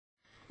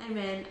Hey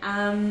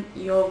man,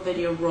 your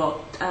video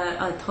rocked.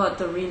 I thought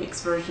the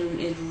remix version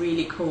is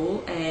really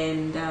cool,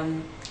 and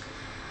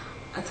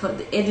I thought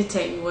the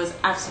editing was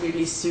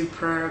absolutely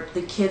superb.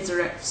 The kids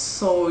are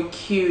so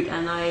cute,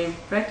 and I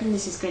reckon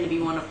this is going to be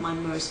one of my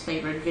most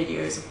favorite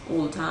videos of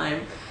all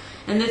time.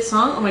 And that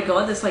song, oh my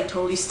god, that's like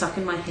totally stuck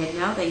in my head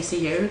now, thanks to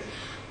you.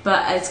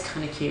 But it's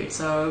kind of cute,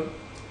 so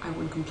I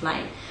wouldn't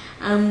complain.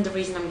 The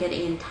reason I'm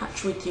getting in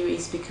touch with you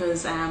is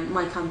because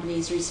my company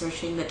is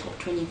researching the top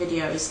 20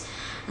 videos,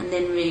 and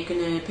then we're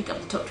going to pick up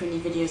the top 20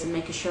 videos and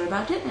make a show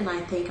about it, and I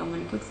think I'm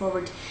going to put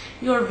forward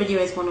your video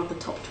as one of the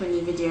top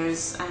 20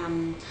 videos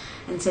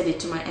and send it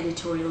to my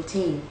editorial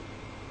team,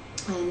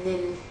 and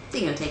then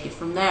they're going to take it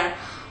from there.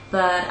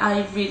 But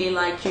I really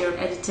like your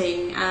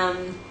editing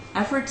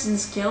efforts and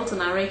skills,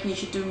 and I reckon you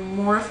should do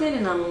more of it,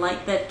 and I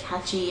like that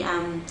catchy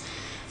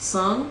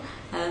song,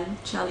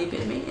 Charlie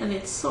Bit Me, and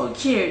it's so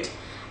cute.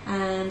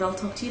 And I'll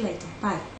talk to you later. Bye.